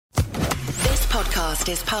podcast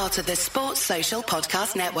is part of the Sports Social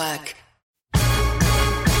Podcast Network.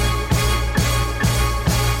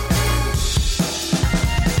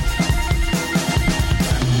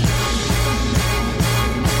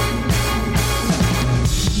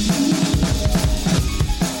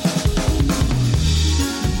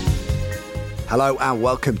 Hello and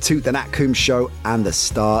welcome to the Nat Coombs Show and the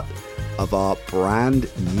start of our brand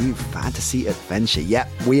new fantasy adventure. Yep,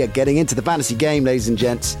 we are getting into the fantasy game, ladies and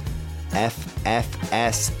gents.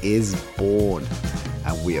 FFS is born,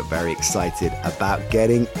 and we are very excited about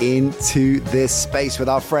getting into this space with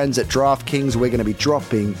our friends at DraftKings. We're going to be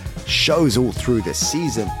dropping shows all through this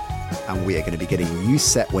season, and we are going to be getting you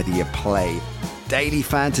set whether you play daily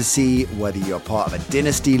fantasy, whether you're part of a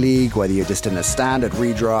dynasty league, whether you're just in a standard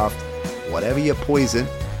redraft, whatever your poison.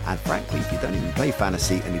 And frankly, if you don't even play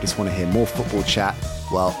fantasy and you just want to hear more football chat,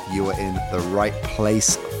 well, you are in the right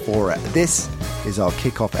place for it. This is our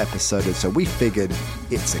kickoff episode, and so we figured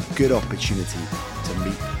it's a good opportunity to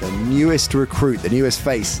meet the newest recruit, the newest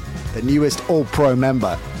face, the newest all-pro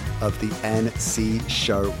member of the NC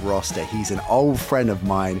Show roster. He's an old friend of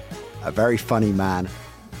mine, a very funny man,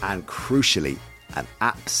 and crucially, an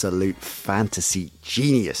absolute fantasy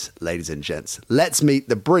genius, ladies and gents. Let's meet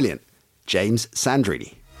the brilliant James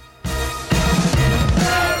Sandrini.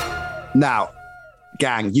 Now,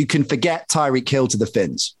 gang, you can forget Tyreek Hill to the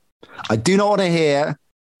Finns. I do not want to hear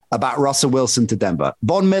about Russell Wilson to Denver.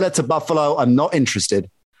 Von Miller to Buffalo, I'm not interested.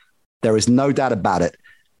 There is no doubt about it.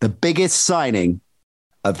 The biggest signing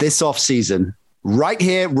of this offseason, right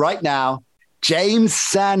here, right now, James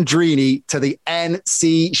Sandrini to the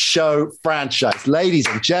NC Show franchise. Ladies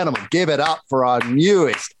and gentlemen, give it up for our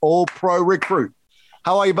newest all-pro recruit.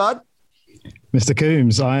 How are you, bud? Mr.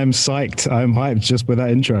 Coombs, I am psyched. I am hyped just with that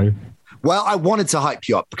intro. Well, I wanted to hype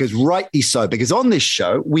you up because rightly so, because on this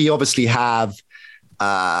show, we obviously have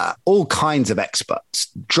all kinds of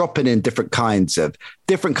experts dropping in different kinds of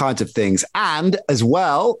things. And as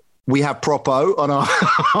well, we have Propo on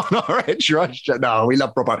our edge rush. No, we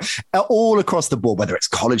love Propo. All across the board, whether it's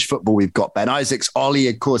college football, we've got Ben Isaacs, Ollie,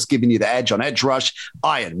 of course, giving you the edge on edge rush,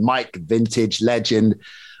 Iron Mike, vintage legend,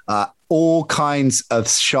 all kinds of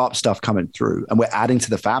sharp stuff coming through. And we're adding to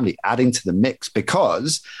the family, adding to the mix,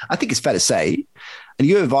 because I think it's fair to say, and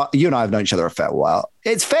you and I have known each other a fair while,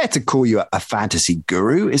 it's fair to call you a fantasy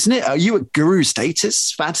guru, isn't it? Are you at guru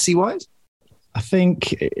status fantasy-wise? I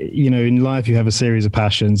think, in life you have a series of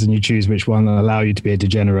passions and you choose which one will allow you to be a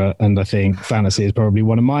degenerate. And I think fantasy is probably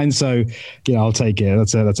one of mine. So, I'll take it.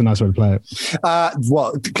 That's a nice way to play it.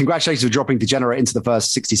 Well, congratulations for dropping degenerate into the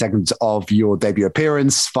first 60 seconds of your debut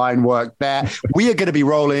appearance. Fine work there. We are going to be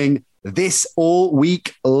rolling this all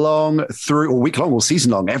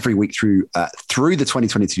season long, every week through the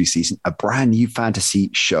 2022 season, a brand new fantasy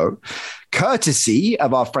show. Courtesy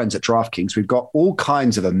of our friends at DraftKings, we've got all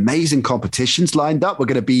kinds of amazing competitions lined up. We're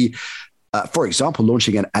going to be, for example,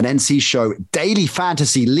 launching an NC Show Daily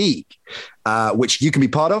Fantasy League, which you can be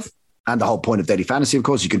part of. And the whole point of Daily Fantasy, of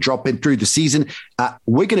course, you can drop in through the season.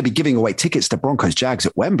 We're going to be giving away tickets to Broncos Jags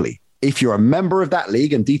at Wembley. If you're a member of that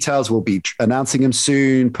league, and details, we'll be announcing them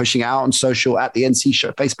soon, pushing out on social at the NC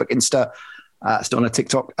Show, Facebook, Insta, still on a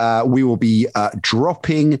TikTok. We will be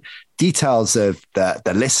dropping details of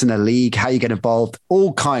the listener league, how you get involved,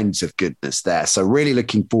 all kinds of goodness there. So really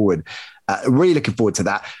looking forward to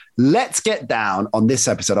that. Let's get down on this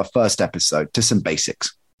episode, our first episode, to some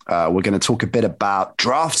basics. We're going to talk a bit about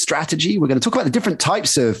draft strategy. We're going to talk about the different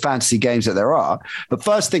types of fantasy games that there are. But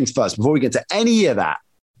first things first, before we get to any of that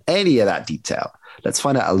detail, let's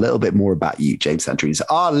find out a little bit more about you, James Sandrini. So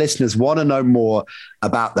our listeners want to know more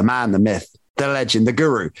about the man, the myth, the legend, the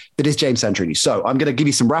guru that is James Sandrini. So I'm going to give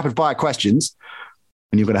you some rapid fire questions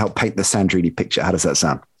and you're going to help paint the Sandrini picture. How does that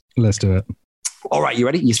sound? Let's do it. All right. You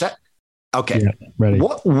ready? You set? Okay. Yeah, ready.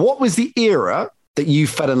 What was the era that you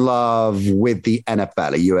fell in love with the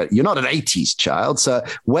NFL? You're not an 80s child. So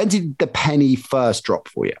when did the penny first drop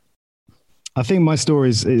for you? I think my story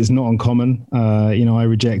is not uncommon. I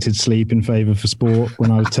rejected sleep in favor for sport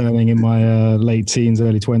when I was turning in my late teens,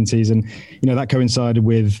 early 20s. And, that coincided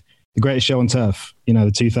with the greatest show on turf, the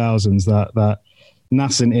 2000s, that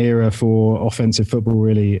nascent era for offensive football,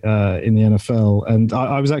 really, in the NFL. And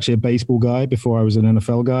I was actually a baseball guy before I was an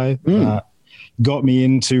NFL guy. Got me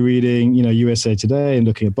into reading, USA Today and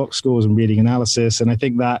looking at box scores and reading analysis. And I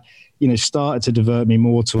think that, started to divert me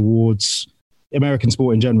more towards American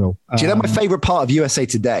sport in general. Do you know my favorite part of USA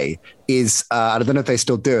Today is, and I don't know if they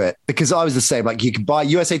still do it, because I was the same. Like, you could buy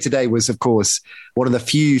USA Today was, of course, one of the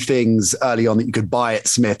few things early on that you could buy at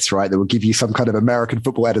Smith's, right? That would give you some kind of American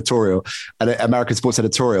football editorial and American sports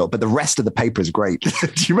editorial. But the rest of the paper is great.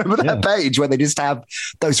 Do you remember that page where they just have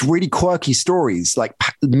those really quirky stories, like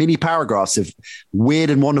mini paragraphs of weird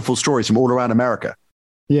and wonderful stories from all around America?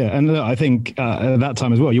 Yeah. And look, I think at that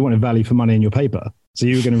time as well, you wanted value for money in your paper. So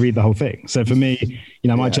you were going to read the whole thing. So for me,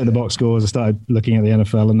 I might check the box scores. I started looking at the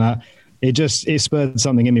NFL and that. It spurred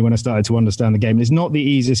something in me when I started to understand the game. And it's not the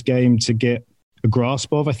easiest game to get a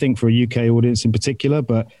grasp of, I think, for a UK audience in particular.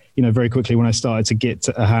 But, very quickly when I started to get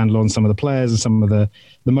a handle on some of the players and some of the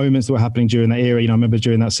moments that were happening during that era, I remember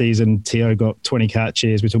during that season, T.O. got 20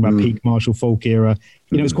 catches. We're talking about peak Marshall Faulk era.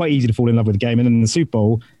 It was quite easy to fall in love with the game. And then in the Super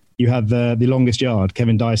Bowl, you had the longest yard,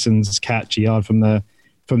 Kevin Dyson's catch, a yard from the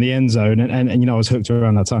end zone. And I was hooked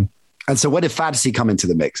around that time. And so when did fantasy come into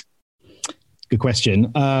the mix? Good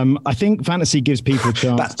question. I think fantasy gives people a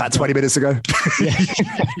chance. About 20 minutes ago.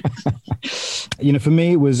 For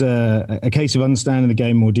me, it was a case of understanding the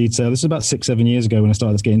game in more detail. This is about 6-7 years ago when I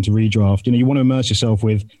started to get into redraft. You want to immerse yourself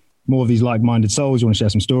with more of these like-minded souls. You want to share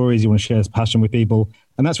some stories. You want to share passion with people.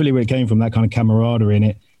 And that's really where it came from, that kind of camaraderie in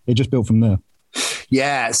it. It just built from there.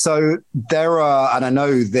 Yeah, so there are, and I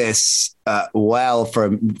know this well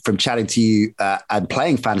from chatting to you and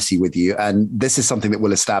playing fantasy with you, and this is something that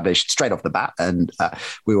we'll establish straight off the bat, and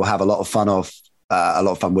we will have a lot of fun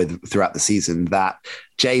with throughout the season. That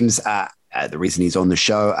James, the reason he's on the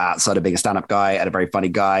show, outside of being a stand-up guy and a very funny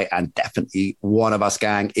guy, and definitely one of us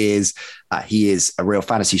gang, is he is a real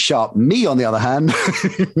fantasy sharp. Me, on the other hand,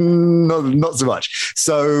 not so much.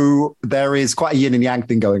 So there is quite a yin and yang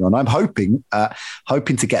thing going on. I'm hoping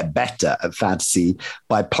to get better at fantasy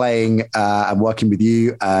by playing and working with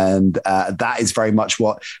you. And that is very much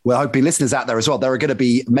what we're hoping listeners out there as well. There are going to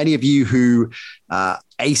be many of you who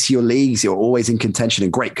ace your leagues. You're always in contention,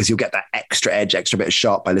 and great because you'll get that extra edge, extra bit of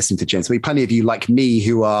sharp by listening to James. There'll be plenty of you like me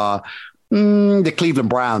who are the Cleveland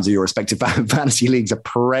Browns or your respective fantasy leagues, a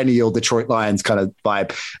perennial Detroit Lions kind of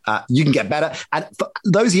vibe. You can get better. And for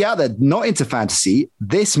those of you out there not into fantasy,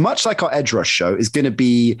 this, much like our Edge Rush show, is going to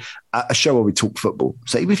be a show where we talk football.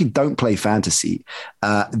 So even if you don't play fantasy,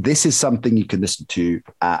 this is something you can listen to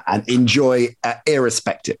and enjoy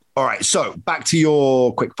irrespective. All right, so back to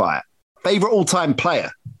your quick fire. Favorite all-time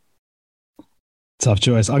player? Tough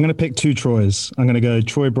choice. I'm going to pick two Troys. I'm going to go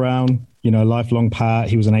Troy Brown, lifelong Pat.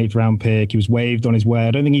 He was an 8th round pick. He was waived on his way.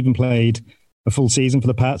 I don't think he even played a full season for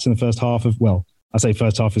the Pats in the first half of, I say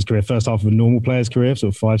first half of his career, first half of a normal player's career,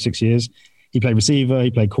 sort of 5-6 years. He played receiver,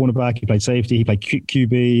 he played cornerback, he played safety, he played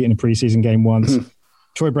QB in a preseason game once.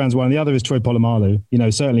 Troy Brown's one. The other is Troy Polamalu.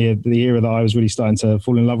 Certainly the era that I was really starting to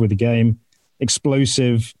fall in love with the game.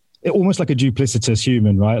 Explosive, almost like a duplicitous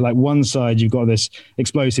human, right? Like one side, you've got this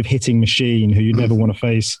explosive hitting machine who you never want to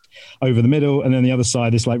face over the middle. And then the other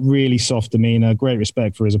side, this like really soft demeanor, great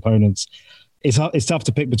respect for his opponents. It's tough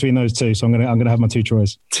to pick between those two. So I'm going to have my two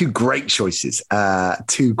Troys. Two great choices.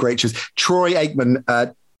 Troy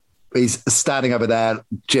Aikman is standing over there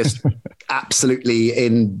just absolutely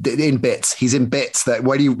in bits. He's in bits that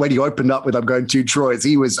when you opened up with I'm going two Troys,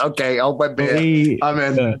 he was, okay, I'll went beer. I'm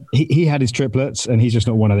in. He had his triplets and he's just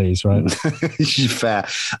not one of these, right? Fair.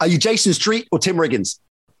 Are you Jason Street or Tim Riggins?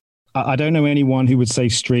 I don't know anyone who would say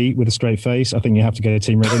Street with a straight face. I think you have to go to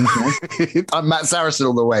Team Riggins. I'm Matt Saracen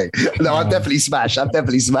all the way. No, I'm definitely smash.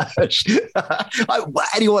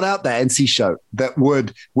 Anyone out there, NC show, that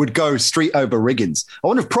would go Street over Riggins? I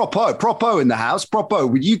wonder if Propo in the house. Propo,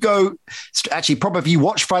 would you go? Actually, Propo, have you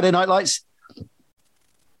watched Friday Night Lights?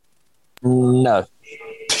 No.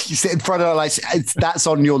 You said Friday Night Lights. That's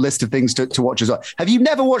on your list of things to watch as well. Have you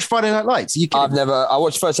never watched Friday Night Lights? I've never. I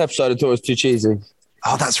watched the first episode and thought it was too cheesy.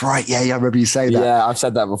 Oh, that's right. Yeah, I remember you saying that. Yeah, I've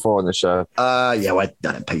said that before on the show. I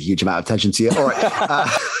don't pay a huge amount of attention to you. All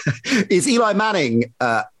right. Is Eli Manning,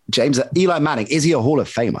 James, Eli Manning, is he a Hall of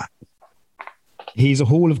Famer? He's a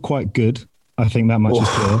Hall of quite good. I think that much is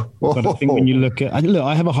clear. But I think when you look,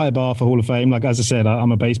 I have a high bar for Hall of Fame. Like, as I said,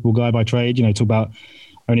 I'm a baseball guy by trade. Talk about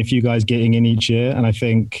only a few guys getting in each year. And I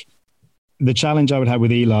think the challenge I would have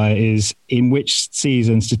with Eli is in which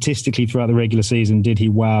season, statistically throughout the regular season, did he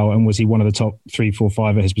wow and was he one of the top 3, 4,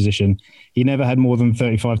 5 at his position? He never had more than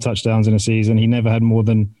 35 touchdowns in a season. He never had more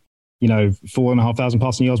than, 4,500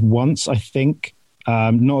 passing yards once, I think.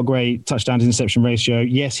 Not a great touchdown to interception ratio.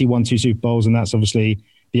 Yes, he won 2 Super Bowls and that's obviously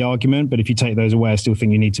the argument. But if you take those away, I still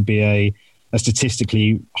think you need to be a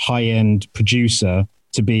statistically high-end producer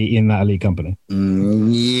to be in that elite company. Yeah,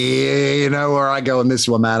 you know where I go on this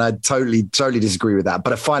one, man. I totally disagree with that.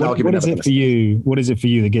 But a fine argument. What is it for you? What is it for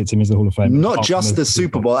you that gets him into the Hall of Fame? Not just the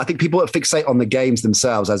Super Bowl. I think people fixate on the games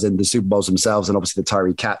themselves, as in the Super Bowls themselves, and obviously the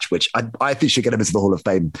Tyree catch, which I think should get him into the Hall of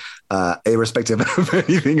Fame, irrespective of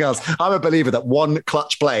anything else. I'm a believer that one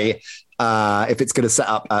clutch play, if it's going to set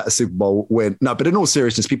up a Super Bowl win. No, but in all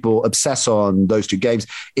seriousness, people obsess on those two games.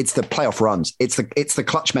 It's the playoff runs. It's the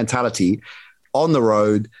clutch mentality on the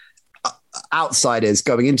road, outsiders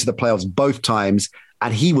going into the playoffs both times,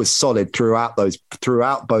 and he was solid throughout both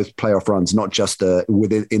playoff runs, not just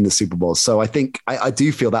in the Super Bowl. So I think I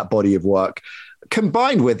do feel that body of work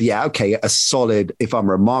combined with a solid, if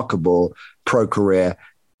unremarkable, pro career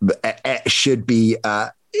should be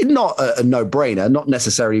not a no-brainer, not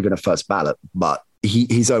necessarily even a first ballot, but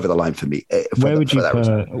he's over the line for me. Where would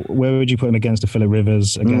you put him against a Phillip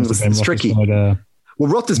Rivers? Against it's tricky. Well,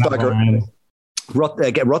 Roethlisberger.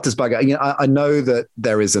 Roethlisberger, I know that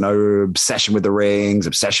there is an obsession with the rings,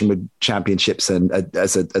 obsession with championships, and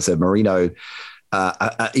as a Marino,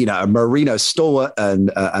 a Marino stalwart,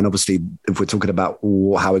 and obviously, if we're talking about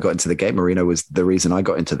how we got into the game, Marino was the reason I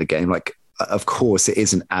got into the game. Like, of course, it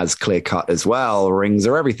isn't as clear cut as well. Rings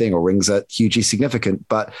are everything, or rings are hugely significant,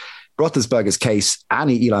 but Roethlisberger's case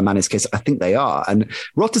and Eli Manning's case, I think they are. And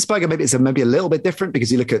Roethlisberger maybe a little bit different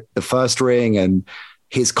because you look at the first ring and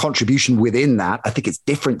his contribution within that. I think it's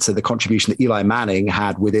different to the contribution that Eli Manning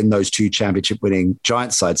had within those two championship-winning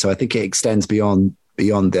Giants sides. So I think it extends beyond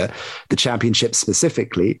the championship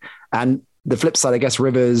specifically. And the flip side, I guess,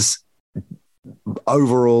 Rivers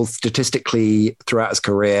overall statistically throughout his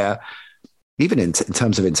career, even in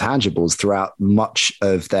terms of intangibles throughout much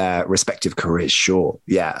of their respective careers, sure,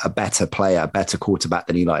 yeah, a better player, better quarterback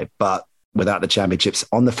than Eli, but without the championships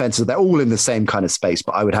on the fences, they're all in the same kind of space.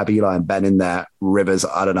 But I would have Eli and Ben in there. Rivers,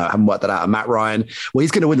 I don't know, I haven't worked that out. And Matt Ryan, well,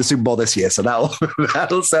 he's going to win the Super Bowl this year, so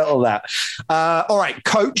that'll settle that. All right,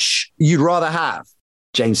 coach, you'd rather have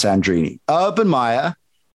James Sandrini, Urban Meyer,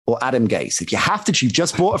 or Adam Gase? If you have to, you've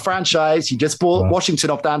just bought a franchise, you just bought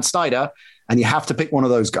Washington off Dan Snyder, and you have to pick one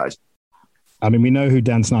of those guys. I mean, we know who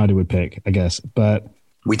Dan Snyder would pick, I guess, but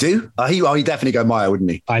we do? He'd definitely go Meyer,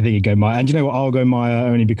 wouldn't he? I think he'd go Meyer. And you know what? I'll go Meyer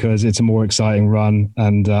only because it's a more exciting run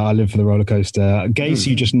and I live for the roller coaster. Gase,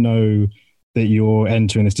 you just know that you're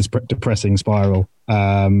entering this depressing spiral.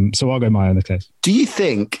 So I'll go Meyer in this case. Do you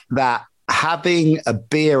think that having a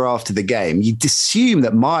beer after the game, you'd assume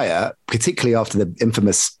that Meyer, particularly after the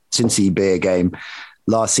infamous Cincy beer game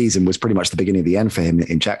last season, was pretty much the beginning of the end for him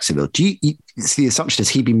in Jacksonville. The assumption is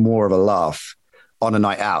he'd be more of a laugh on a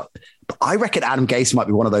night out. I reckon Adam Gase might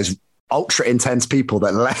be one of those ultra intense people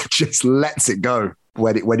that just lets it go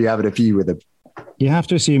when you're having a few with him. You have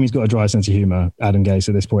to assume he's got a dry sense of humor, Adam Gase,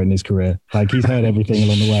 at this point in his career. Like, he's heard everything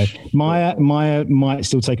along the way. Meyer might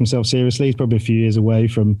still take himself seriously. He's probably a few years away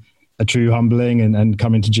from a true humbling and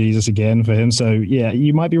coming to Jesus again for him. So yeah,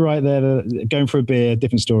 you might be right there. Going for a beer,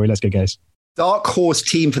 different story. Let's go Gase. Dark horse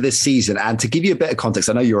team for this season. And to give you a bit of context,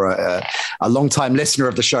 I know you're a long-time listener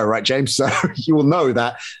of the show, right, James? So you will know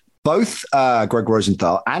that both Greg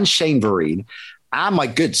Rosenthal and Shane Vereen and my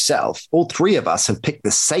good self, all three of us have picked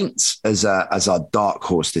the Saints as our dark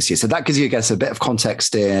horse this year. So that gives you, I guess, a bit of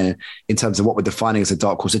context in terms of what we're defining as a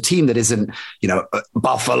dark horse, a team that isn't,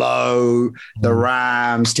 Buffalo, the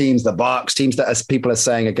Rams, the Bucks, teams that, as people are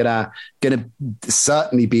saying, are gonna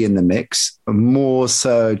certainly be in the mix. More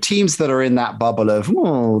so teams that are in that bubble of,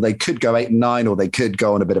 they could go 8-9, or they could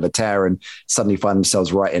go on a bit of a tear and suddenly find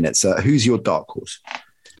themselves right in it. So who's your dark horse?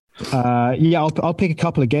 I'll pick a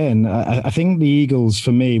couple again. I think the Eagles,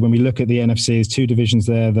 for me, when we look at the NFC, is two divisions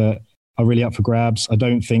there that are really up for grabs. I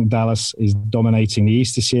don't think Dallas is dominating the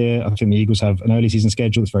East this year. I think the Eagles have an early season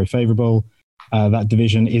schedule that's very favorable. That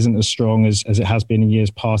division isn't as strong as it has been in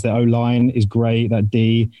years past. Their O-line is great. That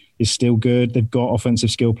D is still good. They've got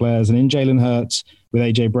offensive skill players. And in Jalen Hurts, with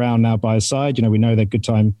A.J. Brown now by his side, we know they're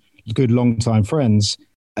good long-time friends.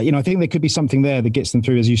 I think there could be something there that gets them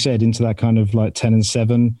through, as you said, into that kind of like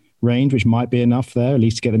 10-7 range, which might be enough there, at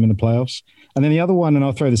least to get them in the playoffs. And then the other one, and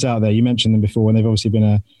I'll throw this out there, you mentioned them before, and they've obviously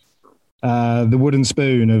been the wooden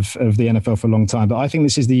spoon of the NFL for a long time. But I think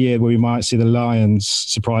this is the year where we might see the Lions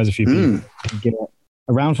surprise a few people. Get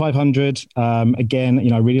around 500.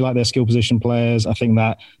 Again, I really like their skill position players. I think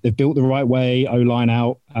that they've built the right way, O-line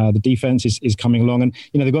out. The defense is coming along. And,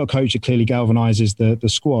 they've got a coach that clearly galvanizes the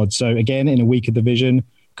squad. So again, in a weaker division,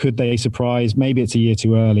 could they surprise? Maybe it's a year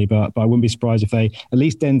too early, but I wouldn't be surprised if they at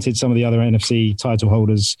least dented some of the other NFC title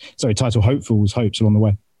hopefuls' hopes along the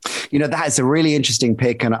way. That is a really interesting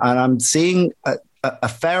pick. And I'm seeing a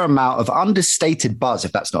fair amount of understated buzz,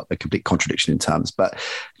 if that's not a complete contradiction in terms, but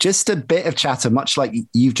just a bit of chatter, much like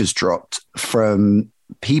you've just dropped, from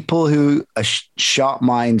people who are sharp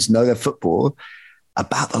minds, know their football,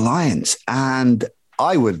 about the Lions. And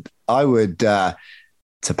I would, to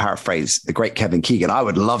paraphrase the great Kevin Keegan, I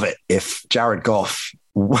would love it if Jared Goff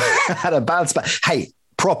had a bounce back. Hey,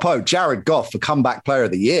 propo, Jared Goff for comeback player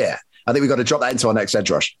of the year. I think we've got to drop that into our next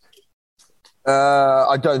edge rush.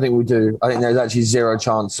 I don't think we do. I think there's actually zero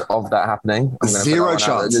chance of that happening. Zero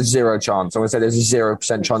chance. There's zero chance. I'm going to say there's a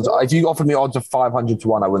 0% chance. If you offered me odds of 500 to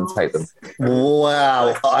 1, I wouldn't take them.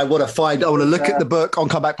 Wow. I want to look at the book on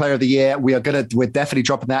comeback player of the year. We're definitely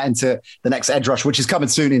dropping that into the next edge rush, which is coming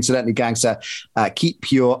soon, incidentally, gangster.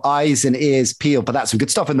 Keep your eyes and ears peeled, but that's some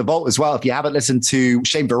good stuff in the vault as well. If you haven't listened to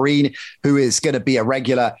Shane Vereen, who is going to be a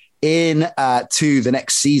regular to the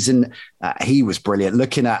next season. He was brilliant.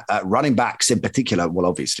 Looking at running backs in particular, well,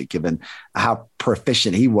 obviously, given how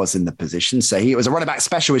proficient he was in the position. So it was a running back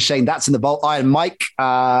special with Shane. That's in the vault. Iron Mike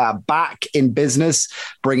back in business,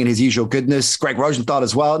 bringing his usual goodness. Greg Rosenthal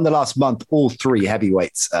as well. In the last month, all three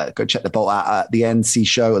heavyweights. Go check the vault out at the NC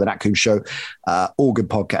show or the Nat Coon show. All good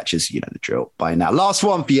podcatchers. You know the drill by now. Last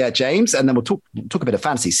one for you, James, and then we'll talk a bit of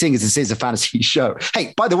fantasy, seeing as this is a fantasy show.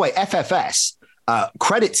 Hey, by the way, FFS.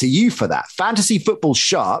 Credit to you for that. Fantasy football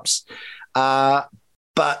sharps. But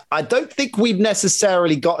I don't think we've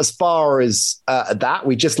necessarily got as far as that.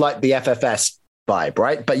 We just like the FFS vibe,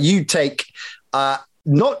 right? But you take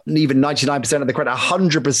not even 99% of the credit,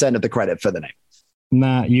 100% of the credit for the name.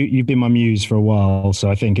 Nah, you've been my muse for a while,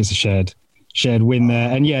 so I think it's a shared win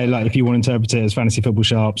there. And yeah, like if you want to interpret it as fantasy football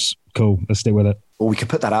sharps, cool, let's stick with it. Well, we could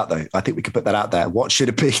put that out though. I think we could put that out there. What should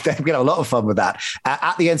it be? We're going to have a lot of fun with that.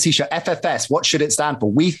 At the NC show, FFS, what should it stand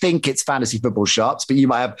for? We think it's fantasy football sharps, but you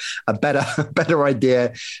might have a better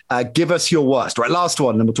idea. Give us your worst. Right, last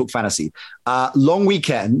one, and then we'll talk fantasy. Long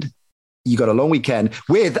weekend. You got a long weekend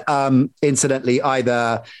with, incidentally,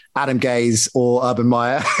 either Adam Gaze or Urban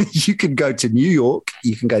Meyer. You can go to New York.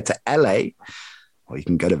 You can go to LA. Or you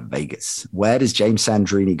can go to Vegas. Where does James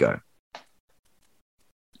Sandrini go?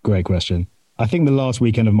 Great question. I think the last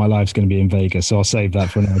weekend of my life is going to be in Vegas, so I'll save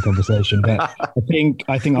that for another conversation. But I think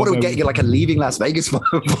what do we get you like a leaving Las Vegas for?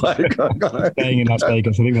 Staying in Las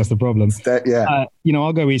Vegas. I think that's the problem. Yeah.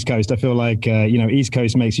 I'll go East Coast. I feel like East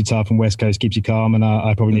Coast makes you tough and West Coast keeps you calm, and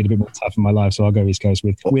I probably need a bit more tough in my life, so I'll go East Coast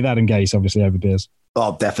with Adam Gase, obviously, over beers.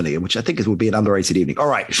 Oh, definitely, which I think would be an underrated evening. All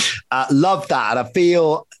right. Love that. And I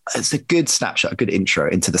feel it's a good snapshot, a good intro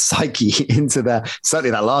into the psyche,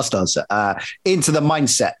 certainly that last answer, into the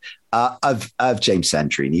mindset of James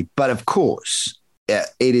Sandrini. But of course, it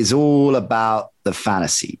is all about the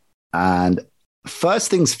fantasy. And first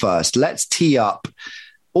things first, let's tee up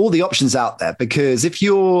all the options out there, because if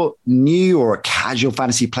you're new or a casual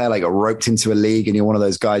fantasy player, like got roped into a league and you're one of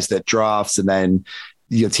those guys that drafts and then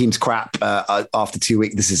your team's crap after 2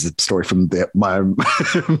 weeks. This is a story from my own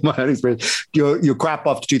experience. You're crap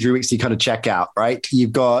after 2-3 weeks. You kind of check out, right? You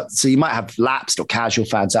might have lapsed or casual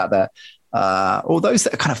fans out there, or those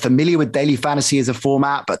that are kind of familiar with daily fantasy as a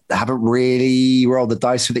format, but haven't really rolled the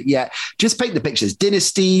dice with it yet. Just paint the pictures.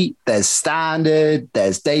 Dynasty, there's standard,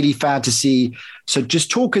 there's daily fantasy. So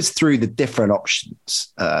just talk us through the different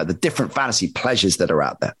options, the different fantasy pleasures that are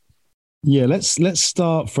out there. Yeah, let's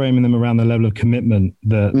start framing them around the level of commitment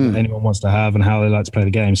that anyone wants to have and how they like to play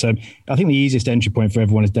the game. So I think the easiest entry point for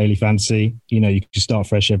everyone is daily fantasy. You can start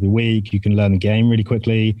fresh every week. You can learn the game really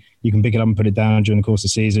quickly. You can pick it up and put it down during the course of the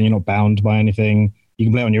season. You're not bound by anything. You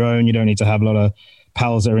can play on your own. You don't need to have a lot of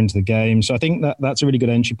pals that are into the game. So I think that's a really good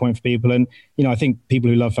entry point for people. And, I think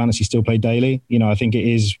people who love fantasy still play daily. I think it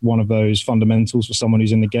is one of those fundamentals for someone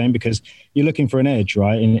who's in the game, because you're looking for an edge,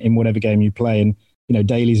 right, in whatever game you play. And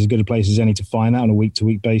daily is as good a place as any to find that on a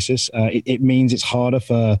week-to-week basis. It means it's harder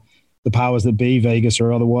for the powers that be, Vegas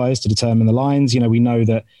or otherwise, to determine the lines. We know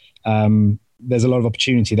that there's a lot of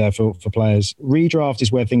opportunity there for players. Redraft is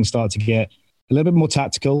where things start to get a little bit more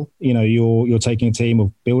tactical. You're taking a team or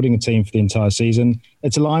building a team for the entire season.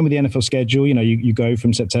 It's aligned with the NFL schedule. You go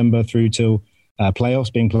from September through till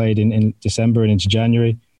playoffs being played in December and into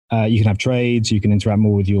January. You can have trades. You can interact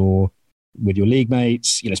more with your league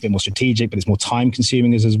mates. It's a bit more strategic, but it's more time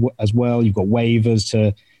consuming as well. You've got waivers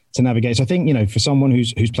to navigate. So I think, for someone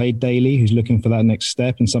who's played daily, who's looking for that next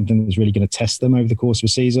step and something that's really going to test them over the course of a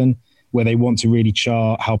season, where they want to really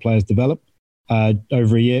chart how players develop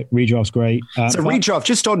over a year, redraft's great. Redraft,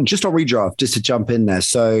 just on redraft, just to jump in there.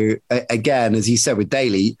 So again, as you said, with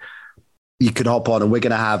daily, you can hop on, and we're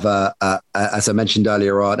going to have, as I mentioned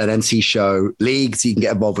earlier on, an NC show league, so you can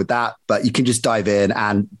get involved with that, but you can just dive in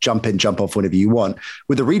and jump off whenever you want.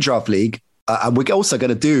 With the redraft league, And we're also going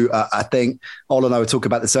to do, I think, Ol and I were talking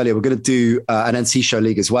about this earlier, we're going to do an NC show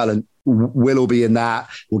league as well. And we'll all be in that.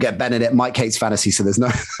 We'll get Ben in it. Mike hates fantasy, so there's no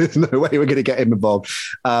way we're going to get him involved.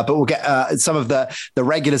 But we'll get some of the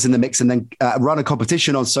regulars in the mix and then run a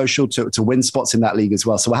competition on social to win spots in that league as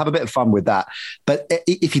well. So we'll have a bit of fun with that. But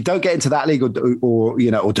if you don't get into that league or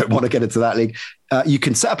don't want to get into that league, you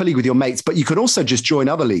can set up a league with your mates, but you can also just join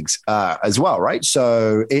other leagues as well, right?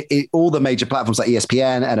 So all the major platforms like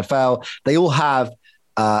ESPN, NFL, they all have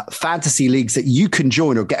fantasy leagues that you can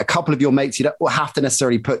join or get a couple of your mates. You don't have to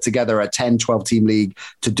necessarily put together a 10, 12 team league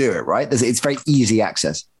to do it, right? It's very easy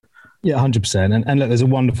access. Yeah, 100%. And look, there's a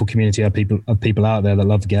wonderful community of people out there that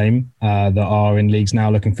love the game, that are in leagues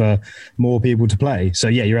now looking for more people to play. So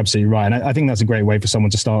yeah, you're absolutely right. And I think that's a great way for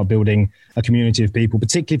someone to start building a community of people,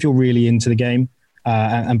 particularly if you're really into the game.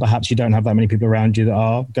 And perhaps you don't have that many people around you that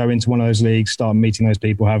are. Go into one of those leagues, start meeting those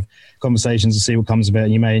people, have conversations and see what comes of it.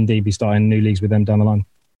 And you may indeed be starting new leagues with them down the line.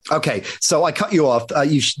 Okay, so I cut you off.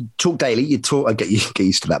 You talk daily. You talk. I get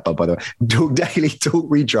used to that, by the way. Talk daily. Talk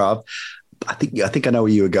redraft. I think I know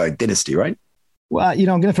where you were going. Dynasty, right? Well, I'm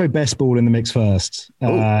going to throw best ball in the mix first.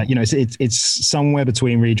 It's somewhere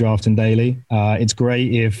between redraft and daily. It's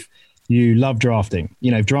great if you love drafting.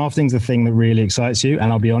 If drafting's the thing that really excites you,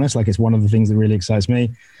 and I'll be honest, it's one of the things that really excites me.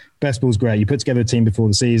 Best ball's great. You put together a team before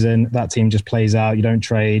the season. That team just plays out. You don't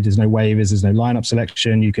trade. There's no waivers. There's no lineup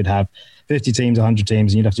selection. You could have 50 teams, 100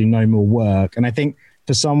 teams, and you'd have to do no more work. And I think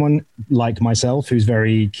for someone like myself, who's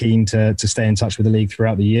very keen to stay in touch with the league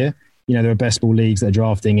throughout the year, there are best ball leagues that are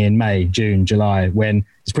drafting in May, June, July, when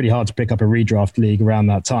it's pretty hard to pick up a redraft league around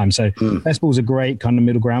that time. So best ball's a great kind of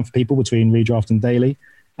middle ground for people between redraft and daily.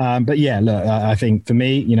 But yeah, look, I think for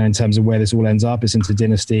me, in terms of where this all ends up, it's into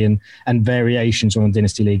dynasty and variations on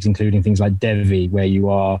dynasty leagues, including things like Devi, where you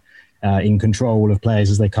are in control of players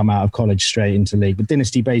as they come out of college straight into league. But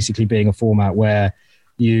dynasty basically being a format where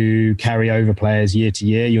you carry over players year to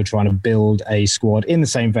year. You're trying to build a squad in the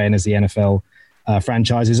same vein as the NFL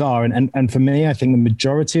franchises are. And for me, I think the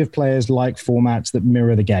majority of players like formats that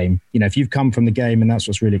mirror the game. If you've come from the game and that's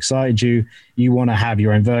what's really excited you, you want to have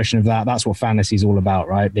your own version of that. That's what fantasy is all about,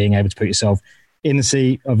 right? Being able to put yourself in the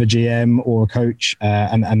seat of a GM or a coach.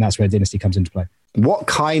 And that's where dynasty comes into play. What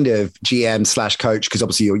kind of GM / coach? Because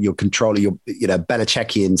obviously you're controlling your,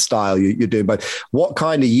 Belichickian style. You're doing both. What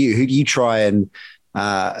kind of who do you try and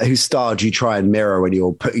whose style do you try and mirror when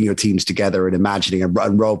you're putting your teams together and imagining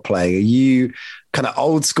and role playing? Are you kind of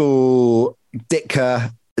old school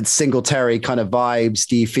Ditka and Singletary kind of vibes?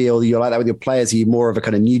 Do you feel you're like that with your players? Are you more of a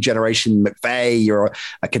kind of new generation McVay? You're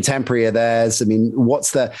a contemporary of theirs. I mean,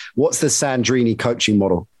 what's the Sandrini coaching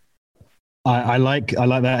model? I like that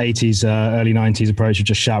 80s, early 90s approach of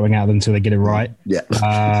just shouting at them until they get it right. Yeah.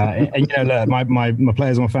 Look, my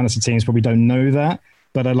players on my fantasy teams probably don't know that,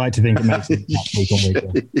 but I'd like to think it makes it week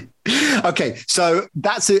on week. Okay, so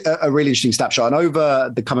that's a really interesting snapshot. And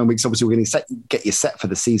over the coming weeks, obviously, we're going to get you set for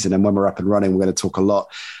the season. And when we're up and running, we're going to talk a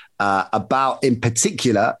lot about, in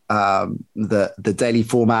particular, the daily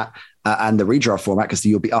format and the redraft format, because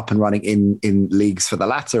you'll be up and running in leagues for the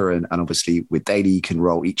latter. And obviously, with daily, you can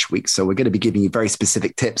roll each week. So we're going to be giving you very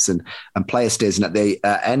specific tips and player steers. And at the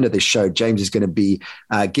end of this show, James is going to be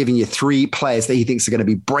giving you 3 players that he thinks are going to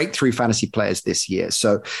be breakthrough fantasy players this year.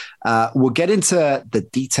 So we'll get into the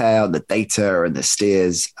detail, the data, and the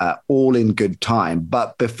steers all in good time.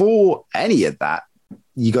 But before any of that,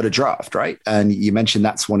 you got to draft, right? And you mentioned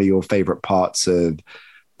that's one of your favorite parts of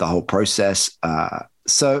the whole process.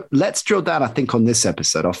 So let's drill down, I think, on this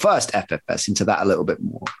episode, our first FFS, into that a little bit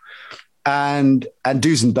more, and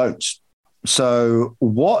do's and don'ts. So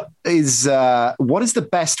what is the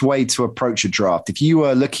best way to approach a draft? If you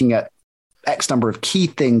were looking at X number of key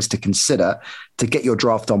things to consider to get your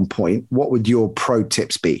draft on point, what would your pro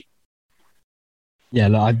tips be? Yeah,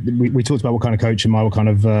 look, we talked about what kind of coach am I, what kind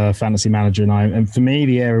of fantasy manager am I. And for me,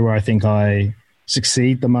 the area where I think I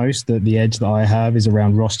succeed the most, the edge that I have is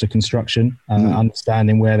around roster construction,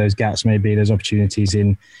 understanding where those gaps may be, those opportunities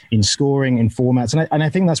in scoring, in formats. And I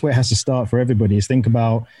think that's where it has to start for everybody, is think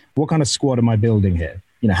about what kind of squad am I building here?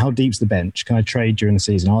 How deep's the bench? Can I trade during the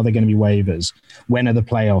season? Are there going to be waivers? When are the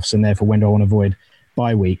playoffs? And therefore, when do I want to avoid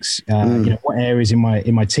bye weeks? What areas in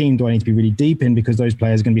my team do I need to be really deep in, because those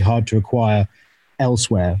players are going to be hard to acquire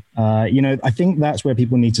elsewhere? I think that's where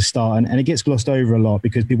people need to start, and it gets glossed over a lot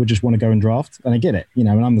because people just want to go and draft, and I get it, and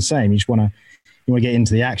I'm the same. You want to get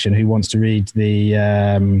into the action. Who wants to read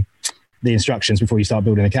the the instructions before you start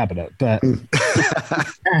building a cabinet. But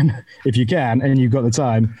if you can, and you've got the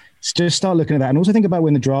time, just start looking at that. And also think about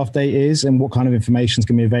when the draft date is and what kind of information is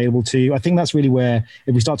going to be available to you. I think that's really where,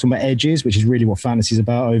 if we start talking about edges, which is really what fantasy is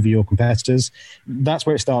about over your competitors, that's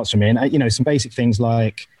where it starts for me. And, some basic things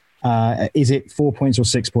like, is it 4 points or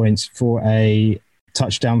 6 points for a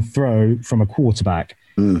touchdown throw from a quarterback?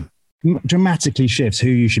 Dramatically shifts who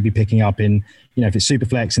you should be picking up in, if it's super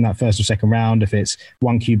flex in that first or second round, if it's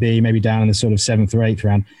one QB, maybe down in the sort of 7th or 8th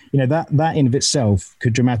round, that in of itself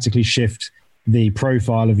could dramatically shift the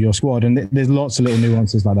profile of your squad. And there's lots of little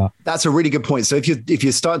nuances like that. That's a really good point. So if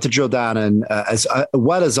you're starting to drill down, and as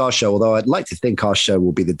well as our show, although I'd like to think our show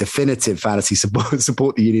will be the definitive fantasy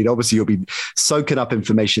support that you need, obviously you'll be soaking up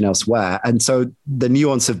information elsewhere. And so the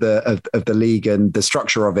nuance of the league and the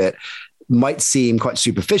structure of it might seem quite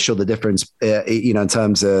superficial, the difference, in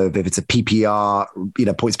terms of if it's a PPR,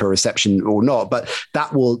 points per reception or not, but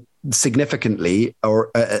that will significantly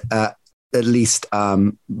or at least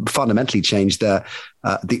fundamentally change the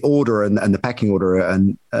order and the pecking order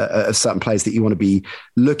and of certain players that you want to be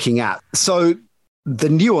looking at. So the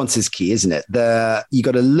nuance is key, isn't it? You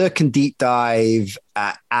got to look and deep dive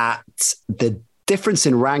at the difference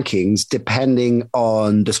in rankings depending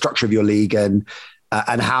on the structure of your league and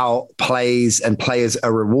how players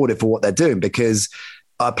are rewarded for what they're doing, because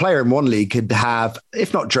a player in one league could have,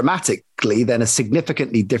 if not dramatically, then a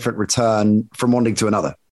significantly different return from one league to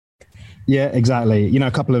another. Yeah, exactly.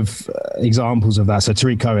 A couple of examples of that. So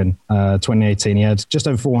Tariq Cohen, 2018, he had just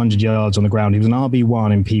over 400 yards on the ground. He was an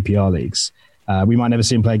RB1 in PPR leagues. We might never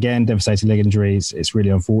see him play again. Devastating leg injuries. It's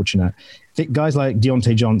really unfortunate. I think guys like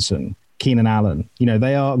Deontay Johnson, Keenan Allen,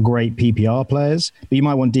 they are great PPR players, but you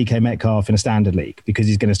might want DK Metcalf in a standard league because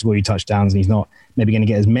he's going to score you touchdowns and he's not maybe going to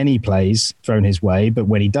get as many plays thrown his way, but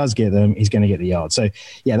when he does get them, he's going to get the yards. So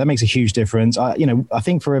yeah, that makes a huge difference. I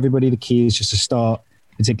think for everybody, the key is just to start,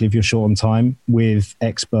 particularly if you're short on time, with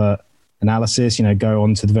expert analysis. Go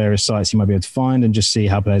on to the various sites you might be able to find and just see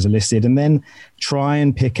how players are listed, and then try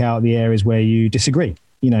and pick out the areas where you disagree.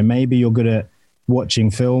 Maybe you're good at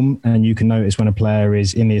watching film and you can notice when a player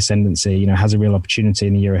is in the ascendancy, has a real opportunity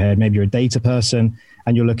in the year ahead. Maybe you're a data person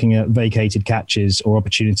and you're looking at vacated catches or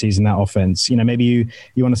opportunities in that offense. Maybe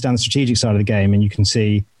you understand the strategic side of the game and you can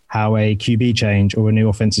see how a QB change or a new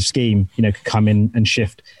offensive scheme, could come in and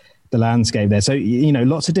shift the landscape there. So,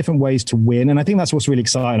 lots of different ways to win. And I think that's what's really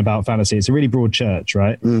exciting about fantasy. It's a really broad church,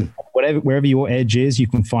 right? Wherever your edge is, you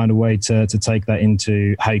can find a way to take that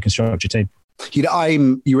into how you construct your team.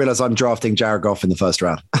 You realize I'm drafting Jared Goff in the first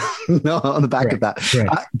round on the back of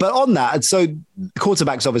that. But on that, so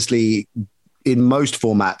quarterbacks obviously in most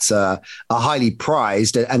formats are highly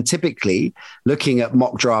prized, and typically looking at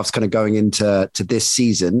mock drafts kind of going into this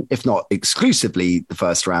season, if not exclusively the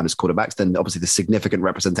first round as quarterbacks, then obviously the significant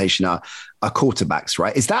representation are quarterbacks,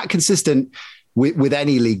 right? Is that consistent with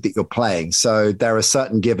any league that you're playing? So there are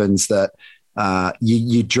certain givens that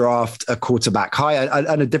you draft a quarterback high,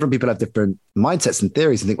 and different people have different mindsets and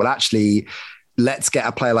theories and think, well, actually, let's get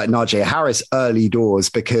a player like Najee Harris early doors,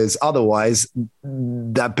 because otherwise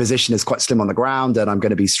that position is quite slim on the ground and I'm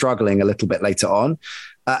going to be struggling a little bit later on.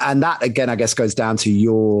 And that, again, I guess goes down to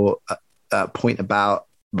your point about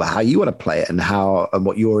how you want to play it and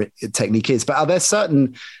what your technique is. But are there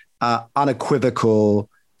certain unequivocal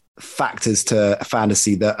factors to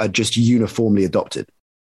fantasy that are just uniformly adopted?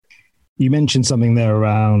 You mentioned something there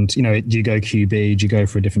around, do you go QB, do you go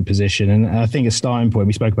for a different position? And I think a starting point,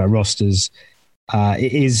 we spoke about rosters,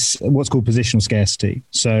 it is what's called positional scarcity.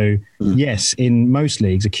 So yes, in most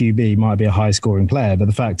leagues, a QB might be a high scoring player, but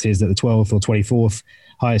the fact is that the 12th or 24th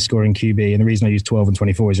highest scoring QB, and the reason I use 12 and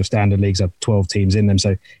 24 is your standard leagues have 12 teams in them.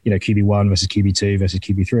 So, QB1 versus QB2 versus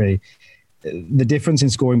QB3. The difference in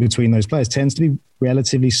scoring between those players tends to be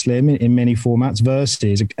relatively slim in many formats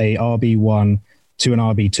versus a RB1 to an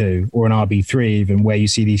RB2 or an RB3 even, where you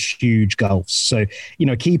see these huge gulfs. So,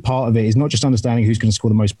 a key part of it is not just understanding who's going to score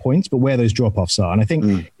the most points, but where those drop-offs are. And I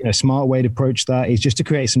think, a smart way to approach that is just to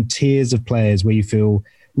create some tiers of players where you feel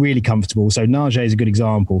really comfortable. So Najee is a good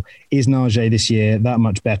example. Is Najee this year that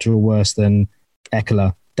much better or worse than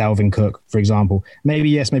Eckler, Dalvin Cook, for example? Maybe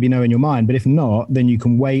yes, maybe no in your mind, but if not, then you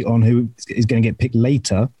can wait on who is going to get picked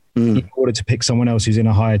later in order to pick someone else who's in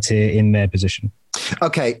a higher tier in their position.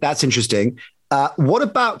 Okay, that's interesting. What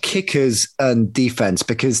about kickers and defense?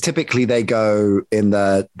 Because typically they go in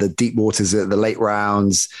the deep waters at the late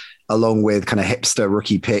rounds. along with kind of hipster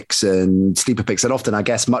rookie picks and sleeper picks. And often, I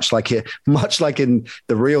guess, much like in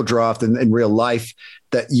the real draft and in real life,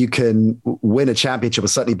 that you can win a championship or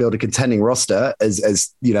certainly build a contending roster,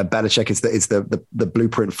 as you know, Belichick is the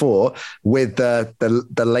blueprint for, with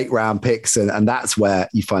the late round picks, and that's where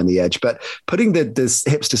you find the edge. But putting the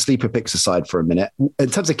hipster sleeper picks aside for a minute, in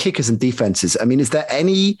terms of kickers and defenses, I mean, is there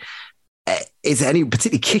any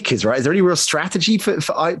particularly kickers, right? Is there any real strategy for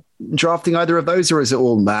drafting either of those, or is it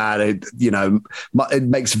all mad? It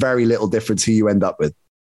makes very little difference who you end up with.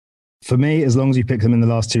 For me, as long as you pick them in the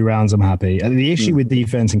last 2 rounds, I'm happy. And the issue with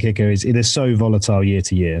defense and kicker is it is so volatile year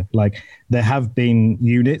to year. Like, there have been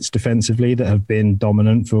units defensively that have been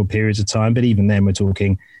dominant for periods of time, but even then we're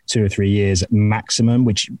talking 2 or 3 years maximum,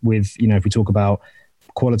 which with, if we talk about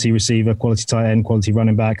quality receiver, quality tight end, quality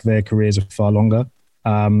running back, their careers are far longer.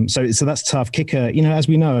 So that's tough. Kicker, as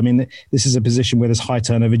we know, I mean, this is a position where there's high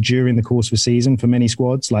turnover during the course of a season for many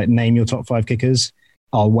squads. Like, name your top 5 kickers.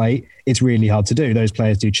 I'll wait. It's really hard to do. Those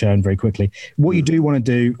players do churn very quickly. What you do want to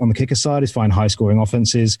do on the kicker side is find high scoring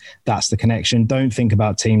offenses. That's the connection. Don't think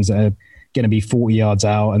about teams that are going to be 40 yards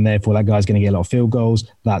out and therefore that guy's going to get a lot of field goals.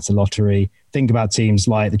 That's a lottery. Think about teams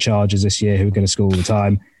like the Chargers this year who are going to score all the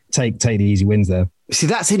time. Take the easy wins there. See,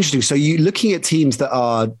 that's interesting. So you looking at teams that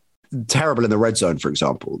are terrible in the red zone, for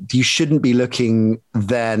example, you shouldn't be looking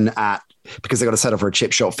then at, because they've got to settle for a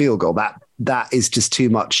chip shot field goal. That is just too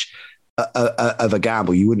much of a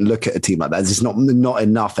gamble. You wouldn't look at a team like that. There's just not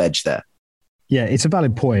enough edge there. Yeah, it's a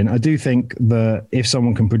valid point. I do think that if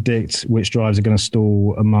someone can predict which drives are going to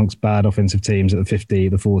stall amongst bad offensive teams at the 50,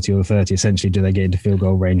 the 40 or the 30, essentially, do they get into field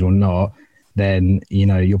goal range or not, then,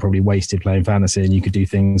 you're probably wasted playing fantasy and you could do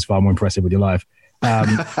things far more impressive with your life.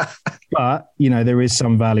 But, there is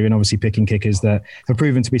some value in obviously picking kickers that have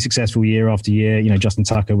proven to be successful year after year. Justin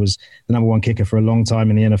Tucker was the number 1 kicker for a long time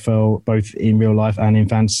in the NFL, both in real life and in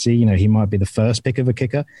fantasy. He might be the first pick of a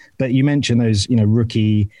kicker. But you mentioned those,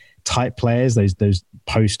 rookie type players, those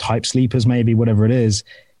post type sleepers, maybe, whatever it is.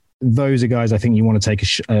 Those are guys I think you want to take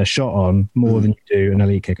a shot on more than you do an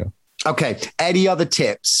elite kicker. Okay. Any other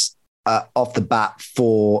tips off the bat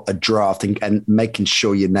for a draft and making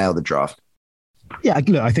sure you nail the draft? Yeah,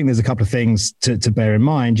 look, I think there's a couple of things to bear in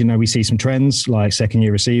mind. We see some trends like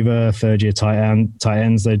second-year receiver, third-year tight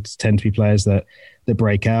ends. They tend to be players that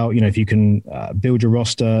break out. If you can build your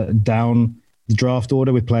roster down the draft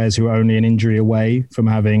order with players who are only an injury away from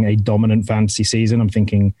having a dominant fantasy season, I'm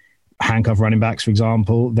thinking handcuff running backs, for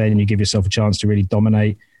example, then you give yourself a chance to really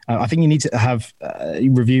dominate. I think you need to have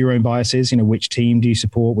review your own biases. Which team do you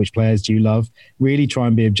support? Which players do you love? Really try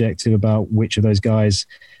and be objective about which of those guys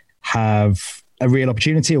have a real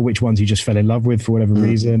opportunity or which ones you just fell in love with for whatever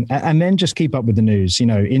reason. And then just keep up with the news,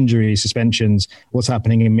 injuries, suspensions, what's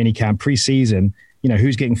happening in minicamp, preseason,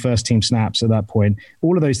 who's getting first team snaps at that point.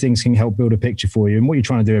 All of those things can help build a picture for you. And what you're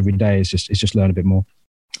trying to do every day is just learn a bit more.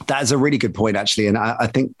 That is a really good point, actually. And I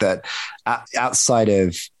think that outside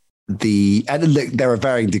of and look, there are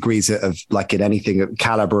varying degrees of, like in anything,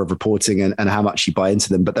 caliber of reporting and how much you buy into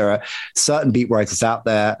them. But there are certain beat writers out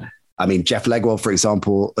there. I mean, Jeff Legwell, for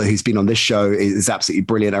example, who's been on this show, is absolutely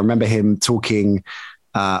brilliant. I remember him talking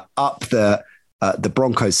up the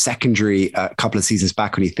Broncos secondary a couple of seasons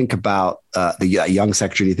back. When you think about the young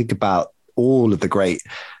secondary, you think about all of the great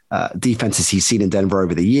defenses he's seen in Denver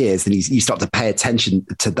over the years, and you start to pay attention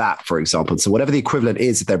to that, for example. So whatever the equivalent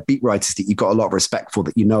is, if they're beat writers that you've got a lot of respect for,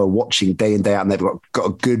 that are watching day in, day out, and they've got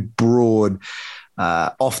a good broad,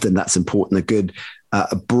 often that's important, a good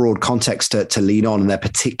a broad context to lean on, and they're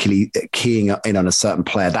particularly keying in on a certain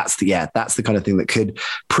player. That's the kind of thing that could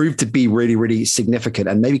prove to be really, really significant,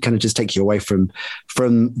 and maybe kind of just take you away from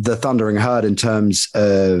the thundering herd in terms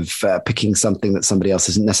of picking something that somebody else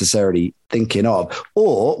isn't necessarily thinking of.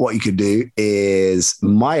 Or what you could do is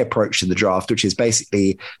my approach to the draft, which is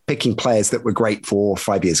basically picking players that were great 4 or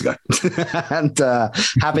 5 years ago and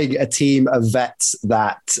having a team of vets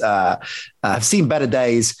that have seen better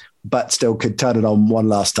days, but still could turn it on one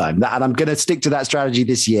last time. And I'm going to stick to that strategy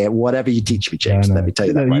this year, whatever you teach me, James. Let me tell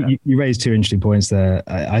you that right now. You raised 2 interesting points there.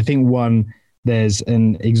 I think one, there's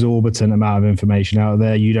an exorbitant amount of information out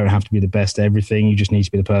there. You don't have to be the best at everything. You just need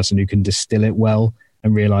to be the person who can distill it well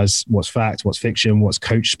and realize what's fact, what's fiction, what's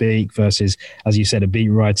coach speak versus, as you said, a beat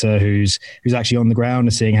writer who's actually on the ground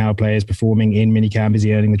and seeing how a player is performing in minicamp. Is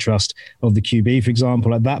he earning the trust of the QB, for example?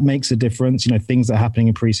 Like, that makes a difference. Things that are happening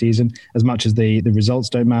in preseason, as much as the results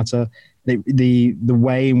don't matter, the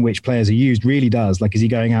way in which players are used really does. Like, is he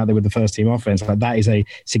going out there with the first team offense? Like, that is a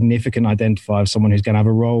significant identifier of someone who's going to have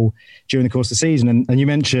a role during the course of the season. And you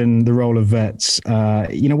mentioned the role of vets.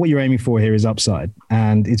 What you're aiming for here is upside.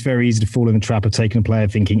 And it's very easy to fall in the trap of taking a player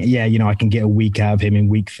thinking, I can get a week out of him in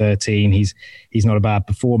week 13. He's not a bad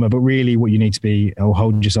performer. But really what you need to be, or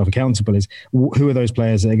hold yourself accountable, is who are those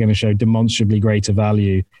players that are going to show demonstrably greater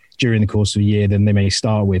value during the course of a year than they may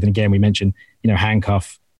start with. And again, we mentioned,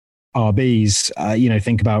 handcuff RBs,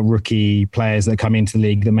 think about rookie players that come into the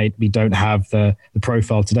league that maybe don't have the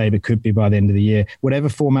profile today, but could be by the end of the year. Whatever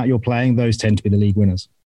format you're playing, those tend to be the league winners.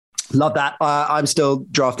 Love that. I'm still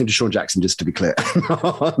drafting Deshaun Jackson, just to be clear.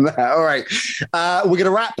 All right. We're going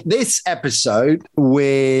to wrap this episode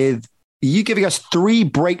with you giving us 3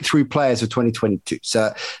 breakthrough players for 2022.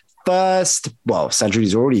 So first,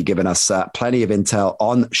 Sandrini's already given us plenty of intel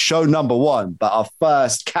on show number 1, but our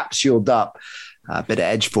first capsuled up a bit of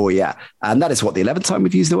edge for you. And that is the 11th time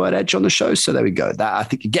we've used the word edge on the show. So there we go. That, I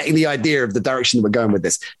think you're getting the idea of the direction that we're going with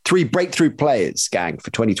this. 3 breakthrough players, gang,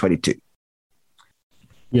 for 2022.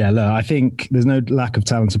 Yeah, look, I think there's no lack of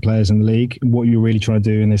talented players in the league. What you're really trying to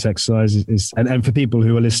do in this exercise is and for people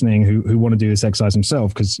who are listening who want to do this exercise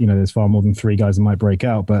themselves, because, there's far more than 3 guys that might break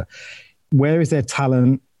out, but where is their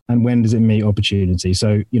talent and when does it meet opportunity?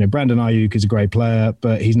 So, Brandon Ayuk is a great player,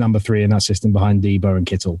 but he's number 3 in that system behind Debo and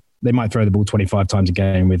Kittle. They might throw the ball 25 times a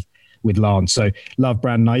game with Lance. So love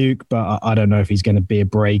Brandon Ayuk, but I don't know if he's going to be a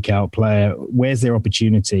breakout player. Where's their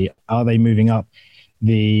opportunity? Are they moving up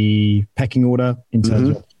the pecking order in terms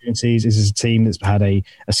of opportunities? Is this a team that's had a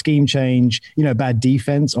scheme change? Bad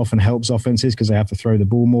defense often helps offenses because they have to throw the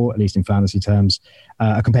ball more, at least in fantasy terms.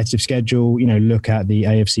 A competitive schedule, look at the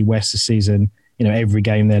AFC West this season. Every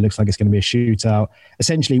game there looks like it's going to be a shootout.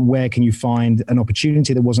 Essentially, where can you find an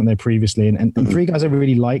opportunity that wasn't there previously? And 3 guys I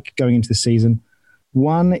really like going into the season.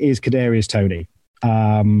 One is Kadarius Toney.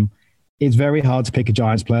 It's very hard to pick a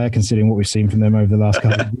Giants player considering what we've seen from them over the last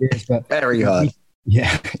couple of years. But very hard.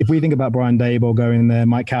 If we think about Brian Daboll going in there,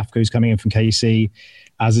 Mike Kafka, who's coming in from KC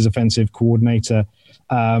as his offensive coordinator.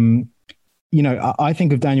 I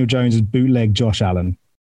think of Daniel Jones as bootleg Josh Allen.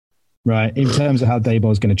 Right, in terms of how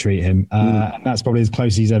Daboll is going to treat him. And that's probably as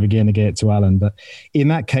close as he's ever going to get to Allen. But in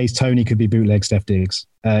that case, Toney could be bootleg Steph Diggs.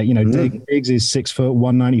 Diggs is 6 foot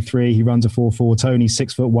 193. He runs a 4.4. Toney's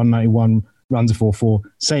 6 foot 191, runs a 4.4.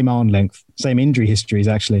 Same arm length, same injury histories,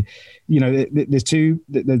 actually.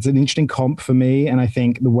 There's an interesting comp for me. And I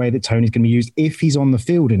think the way that Toney's going to be used, if he's on the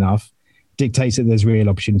field enough, dictates that there's real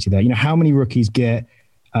opportunity there. How many rookies get...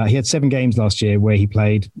 he had 7 games last year where he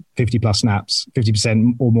played 50 plus snaps,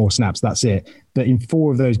 50% or more snaps. That's it. But in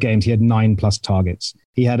 4 of those games, he had 9 plus targets.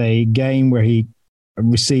 He had a game where he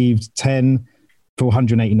received 10 for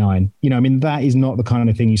 189. That is not the kind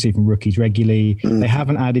of thing you see from rookies regularly. They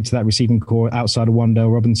haven't added to that receiving core outside of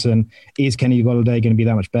Wan'Dale Robinson. Is Kenny Golladay going to be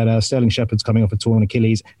that much better? Sterling Shepard's coming off a torn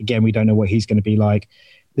Achilles. Again, we don't know what he's going to be like.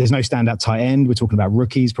 There's no standout tight end. We're talking about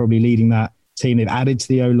rookies probably leading that team. They've added to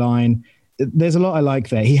the O-line. There's a lot I like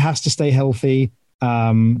there. He has to stay healthy.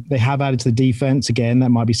 They have added to the defense. Again, that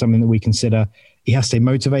might be something that we consider. He has to stay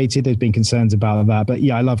motivated. There's been concerns about that. But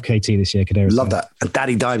yeah, I love KT this year. Kadarius. Love that. And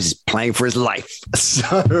Daddy Dimes is playing for his life.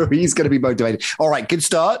 So he's going to be motivated. All right, good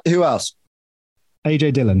start. Who else?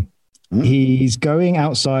 AJ Dillon. He's going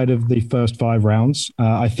outside of the first 5 rounds.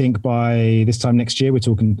 I think by this time next year, we're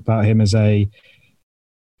talking about him as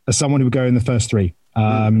someone who would go in the first 3.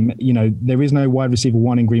 There is no wide receiver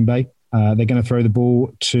 1 in Green Bay. They're going to throw the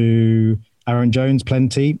ball to Aaron Jones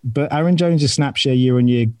plenty, but Aaron Jones' snap share year on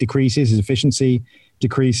year decreases, his efficiency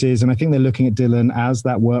decreases, and I think they're looking at Dillon as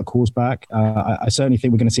that workhorse back. I certainly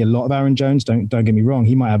think we're going to see a lot of Aaron Jones. Don't get me wrong,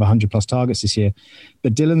 he might have 100 plus targets this year,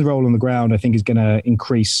 but Dillon's role on the ground I think is going to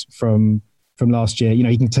increase from last year.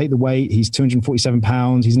 He can take the weight. He's 247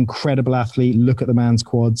 pounds. He's an incredible athlete. Look at the man's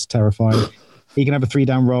quads, terrifying. He can have a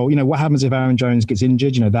 3-down role. What happens if Aaron Jones gets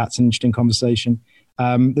injured? That's an interesting conversation.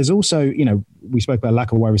 There's also, we spoke about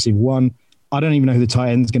lack of wide receiver 1. I don't even know who the tight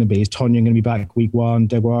end is going to be. Is Tonyan going to be back week 1?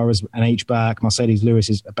 Deguara's an H-back. Mercedes Lewis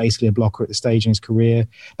is basically a blocker at the stage in his career.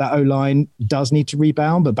 That O-line does need to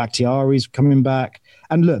rebound, but Bakhtiari's coming back.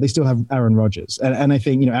 And look, they still have Aaron Rodgers. And I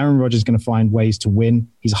think, Aaron Rodgers is going to find ways to win.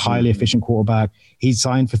 He's a highly efficient quarterback. He's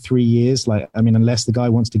signed for 3 years. Unless the guy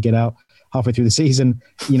wants to get out halfway through the season,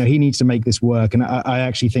 he needs to make this work. And I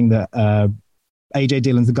actually think that AJ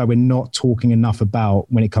Dillon's the guy we're not talking enough about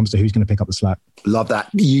when it comes to who's going to pick up the slack. Love that.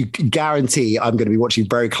 You guarantee I'm going to be watching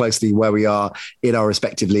very closely where we are in our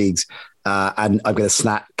respective leagues And I'm going to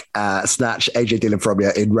snatch AJ Dillon from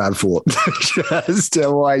you in round 4 just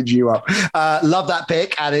to wind you up. Love that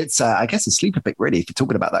pick. And it's, I guess, a sleeper pick, really, if you're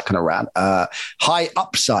talking about that kind of round. High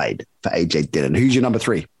upside for AJ Dillon. Who's your number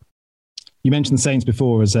 3? You mentioned the Saints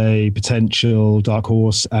before as a potential dark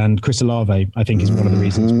horse, and Chris Olave, I think, is one of the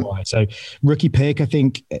reasons why. So rookie pick, I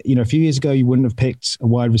think, a few years ago, you wouldn't have picked a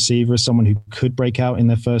wide receiver as someone who could break out in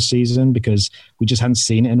their first season because we just hadn't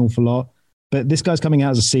seen it an awful lot. But this guy's coming out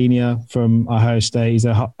as a senior from Ohio State. He's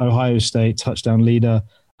an Ohio State touchdown leader.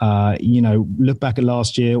 Look back at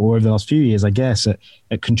last year or over the last few years, I guess, at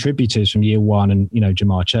contributors from year one and,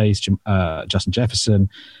 Jamar Chase, Justin Jefferson,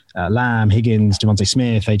 Lamb, Higgins, Devontae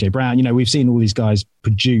Smith, AJ Brown. We've seen all these guys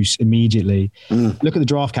produce immediately. Look at the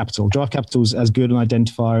draft capital. Draft capital is as good an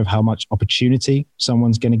identifier of how much opportunity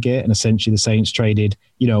someone's going to get. And essentially the Saints traded,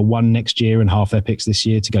 one next year and half their picks this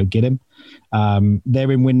year to go get him.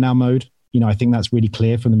 They're in win now mode. I think that's really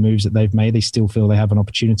clear from the moves that they've made. They still feel they have an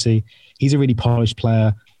opportunity. He's a really polished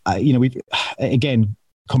player.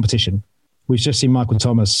 Competition. We've just seen Michael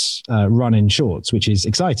Thomas run in shorts, which is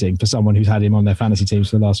exciting for someone who's had him on their fantasy teams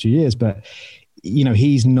for the last few years. But,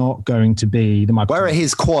 he's not going to be the Michael Where Thomas. Are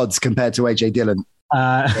his quads compared to AJ Dillon?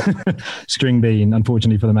 String bean,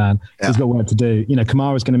 unfortunately for the man. Yeah. He's got work to do.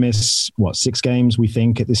 Kamara's going to miss, 6 games, we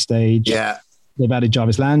think, at this stage. Yeah. They've added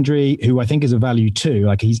Jarvis Landry, who I think is a value too.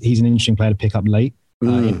 Like he's an interesting player to pick up late.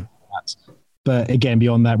 But again,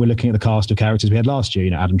 beyond that, we're looking at the cast of characters we had last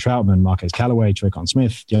year. Adam Troutman, Marquez Callaway, Trayvon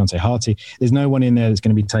Smith, Deontay Harty. There's no one in there that's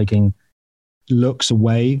going to be taking looks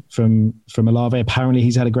away from Olave. Apparently,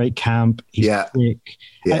 he's had a great camp. He's quick.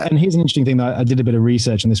 Yeah. And here's an interesting thing that I did a bit of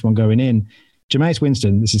research on this one going in. Jameis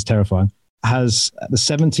Winston, this is terrifying, has the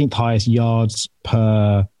 17th highest yards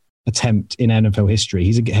per attempt in NFL history.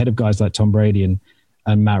 He's ahead of guys like Tom Brady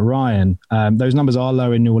and Matt Ryan. Those numbers are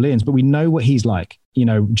low in New Orleans, but we know what he's like.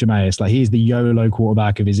 Jameis, like he's the YOLO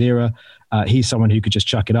quarterback of his era. He's someone who could just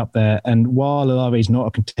chuck it up there. And while Olave is not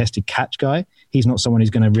a contested catch guy, he's not someone who's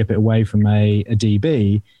going to rip it away from a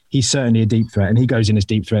DB. He's certainly a deep threat, and he goes in as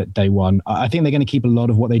deep threat day one. I think they're going to keep a lot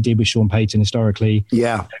of what they did with Sean Payton historically.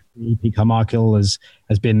 Yeah. Pete Carmichael has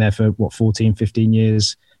been there for 14, 15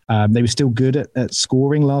 years. They were still good at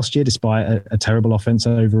scoring last year, despite a terrible offense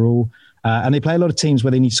overall. And they play a lot of teams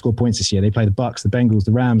where they need to score points this year. They play the Bucks, the Bengals,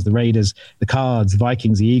 the Rams, the Raiders, the Cards, the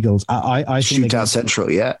Vikings, the Eagles. I think Shootout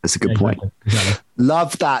Central, yeah, that's a good point. Exactly.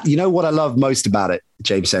 Love that. You know what I love most about it,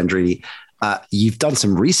 James Sandrini? You've done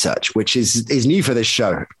some research, which is new for this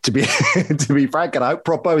show, to be frank. And I hope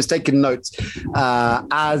Propo is taking notes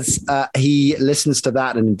as he listens to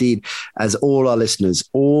that, and indeed as all our listeners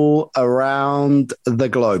all around the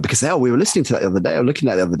globe. Because we were listening to that the other day, or looking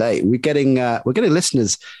at it the other day. We're getting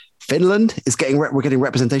listeners. Finland is we're getting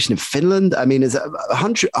representation in Finland. I mean, there's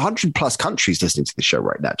 100 plus countries listening to the show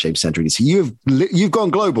right now, James Sandrini. So you've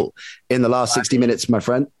gone global in the last 60 minutes, my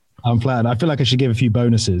friend. I'm glad. I feel like I should give a few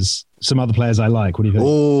bonuses. Some other players I like. What do you think?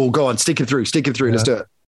 Oh, go on. Stick it through. Yeah. Let's do it.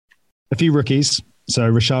 A few rookies. So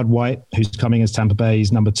Rashad White, who's coming as Tampa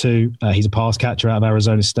Bay's number 2. He's a pass catcher out of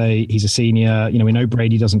Arizona State. He's a senior. We know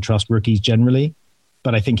Brady doesn't trust rookies generally,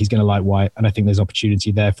 but I think he's going to like White, and I think there's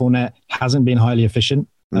opportunity there. Fournette hasn't been highly efficient,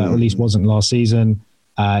 or at least wasn't last season.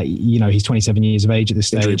 He's 27 years of age at this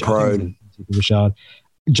stage. Rashad.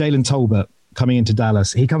 Jalen Tolbert coming into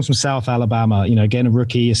Dallas. He comes from South Alabama, again, a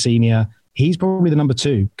rookie, a senior. He's probably the number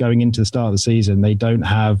 2 going into the start of the season. They don't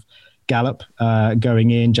have Gallup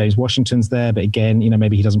going in. James Washington's there, but again,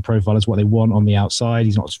 maybe he doesn't profile as what they want on the outside.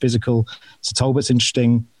 He's not as physical. So Tolbert's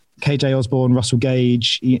interesting. KJ Osborne, Russell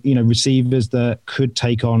Gage, receivers that could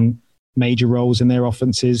take on major roles in their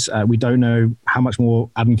offenses. We don't know how much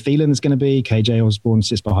more Adam Thielen is going to be. KJ Osborne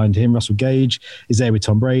sits behind him. Russell Gage is there with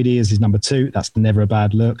Tom Brady as his number 2. That's never a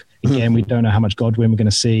bad look. Again, we don't know how much Godwin we're going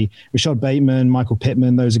to see. Rashad Bateman, Michael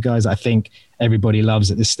Pittman, those are guys I think everybody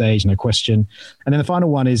loves at this stage, no question. And then the final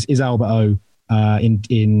one is Albert O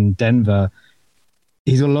in Denver.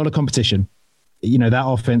 He's got a lot of competition. That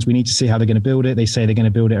offense, we need to see how they're going to build it. They say they're going to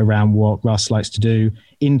build it around what Russ likes to do.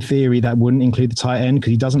 In theory, that wouldn't include the tight end because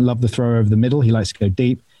he doesn't love the throw over the middle. He likes to go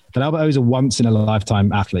deep. But Albert O is a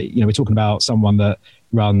once-in-a-lifetime athlete. We're talking about someone that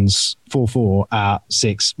runs 4.4 at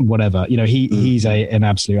 6, whatever. He's an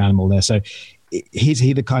absolute animal there. So is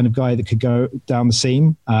he the kind of guy that could go down the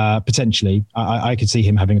seam? Potentially. I could see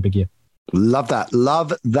him having a big year. Love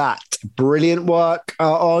that. Brilliant work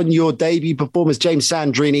on your debut performance, James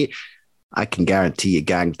Sandrini. I can guarantee you,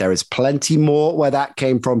 gang, there is plenty more where that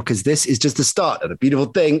came from because this is just the start of the beautiful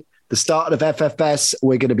thing, the start of FFS.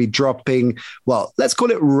 We're going to be dropping, let's call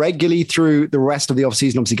it regularly through the rest of the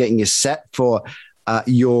offseason, obviously getting you set for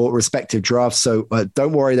your respective drafts. So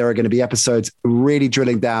don't worry, there are going to be episodes really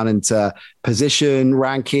drilling down into position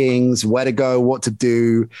rankings, where to go, what to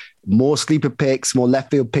do, more sleeper picks, more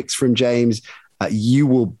left field picks from James. You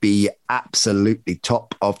will be absolutely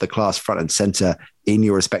top of the class, front and center in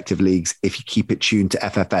your respective leagues if you keep it tuned to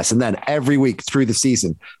FFS. And then every week through the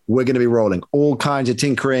season, we're going to be rolling all kinds of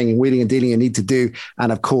tinkering and wheeling and dealing you need to do.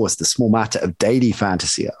 And of course, the small matter of daily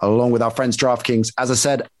fantasy, along with our friends DraftKings. As I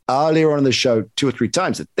said earlier on in the show, 2 or 3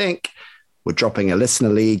 times, I think, we're dropping a listener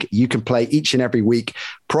league. You can play each and every week.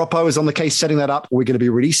 Propo is on the case setting that up. We're going to be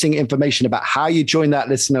releasing information about how you join that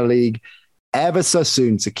listener league ever so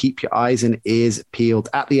soon. So keep your eyes and ears peeled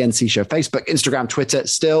at the NC Show. Facebook, Instagram, Twitter,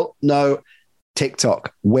 still no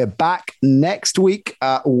TikTok. We're back next week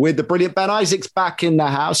with the brilliant Ben Isaacs back in the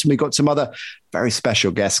house. And we've got some other very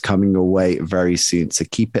special guests coming your way very soon. So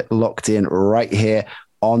keep it locked in right here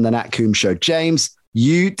on the Nat Coombs Show. James,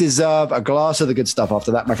 you deserve a glass of the good stuff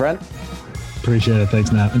after that, my friend. Appreciate it.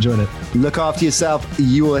 Thanks, Nat. Enjoyed it. Look after yourself.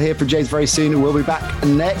 You will hear from James very soon. We'll be back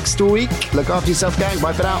next week. Look after yourself, gang.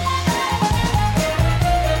 Bye for now.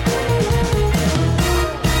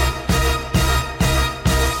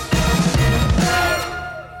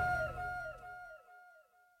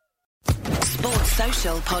 Sports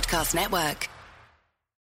Social Podcast Network.